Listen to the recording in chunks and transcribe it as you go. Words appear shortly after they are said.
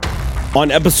On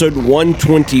episode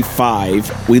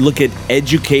 125, we look at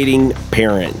educating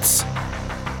parents. 3,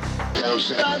 2,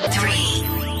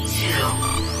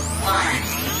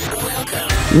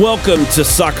 1. Welcome to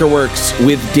Soccer Works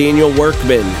with Daniel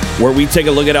Workman, where we take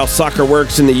a look at how soccer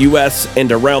works in the U.S. and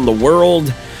around the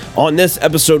world. On this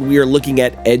episode, we are looking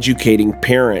at educating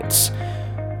parents.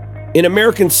 In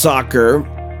American soccer,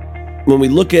 when we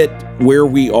look at where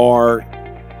we are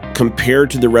compared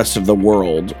to the rest of the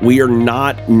world, we are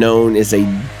not known as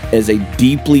a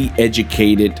deeply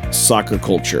educated soccer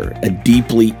culture, a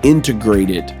deeply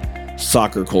integrated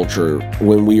soccer culture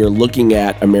when we are looking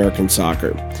at American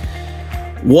soccer.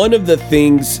 One of the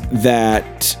things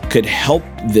that could help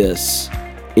this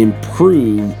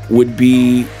improve would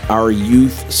be our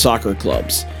youth soccer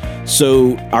clubs.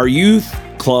 So our youth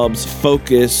clubs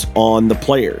focus on the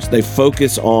players. They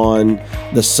focus on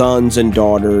the sons and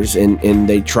daughters, and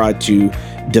they try to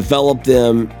develop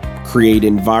them, create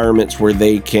environments where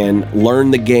they can learn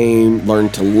the game, learn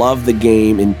to love the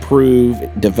game, improve,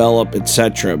 develop,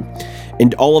 etc.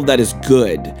 And all of that is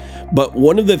good. But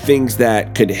one of the things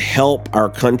that could help our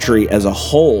country as a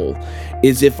whole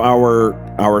is if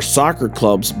our soccer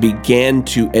clubs began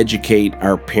to educate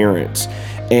our parents.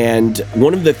 And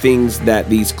one of the things that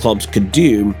these clubs could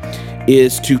do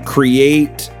is to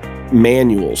create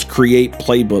manuals, create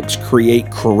playbooks, create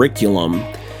curriculum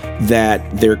that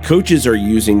their coaches are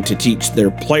using to teach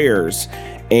their players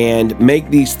and make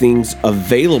these things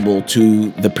available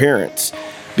to the parents.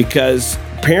 Because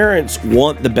parents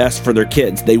want the best for their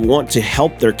kids. They want to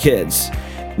help their kids.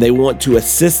 They want to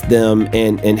assist them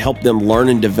and help them learn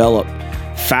and develop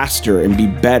faster and be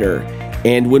better.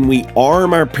 And when we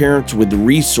arm our parents with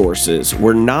resources,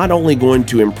 we're not only going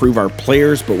to improve our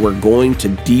players, but we're going to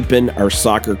deepen our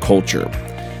soccer culture.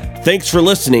 Thanks for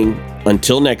listening.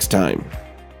 Until next time.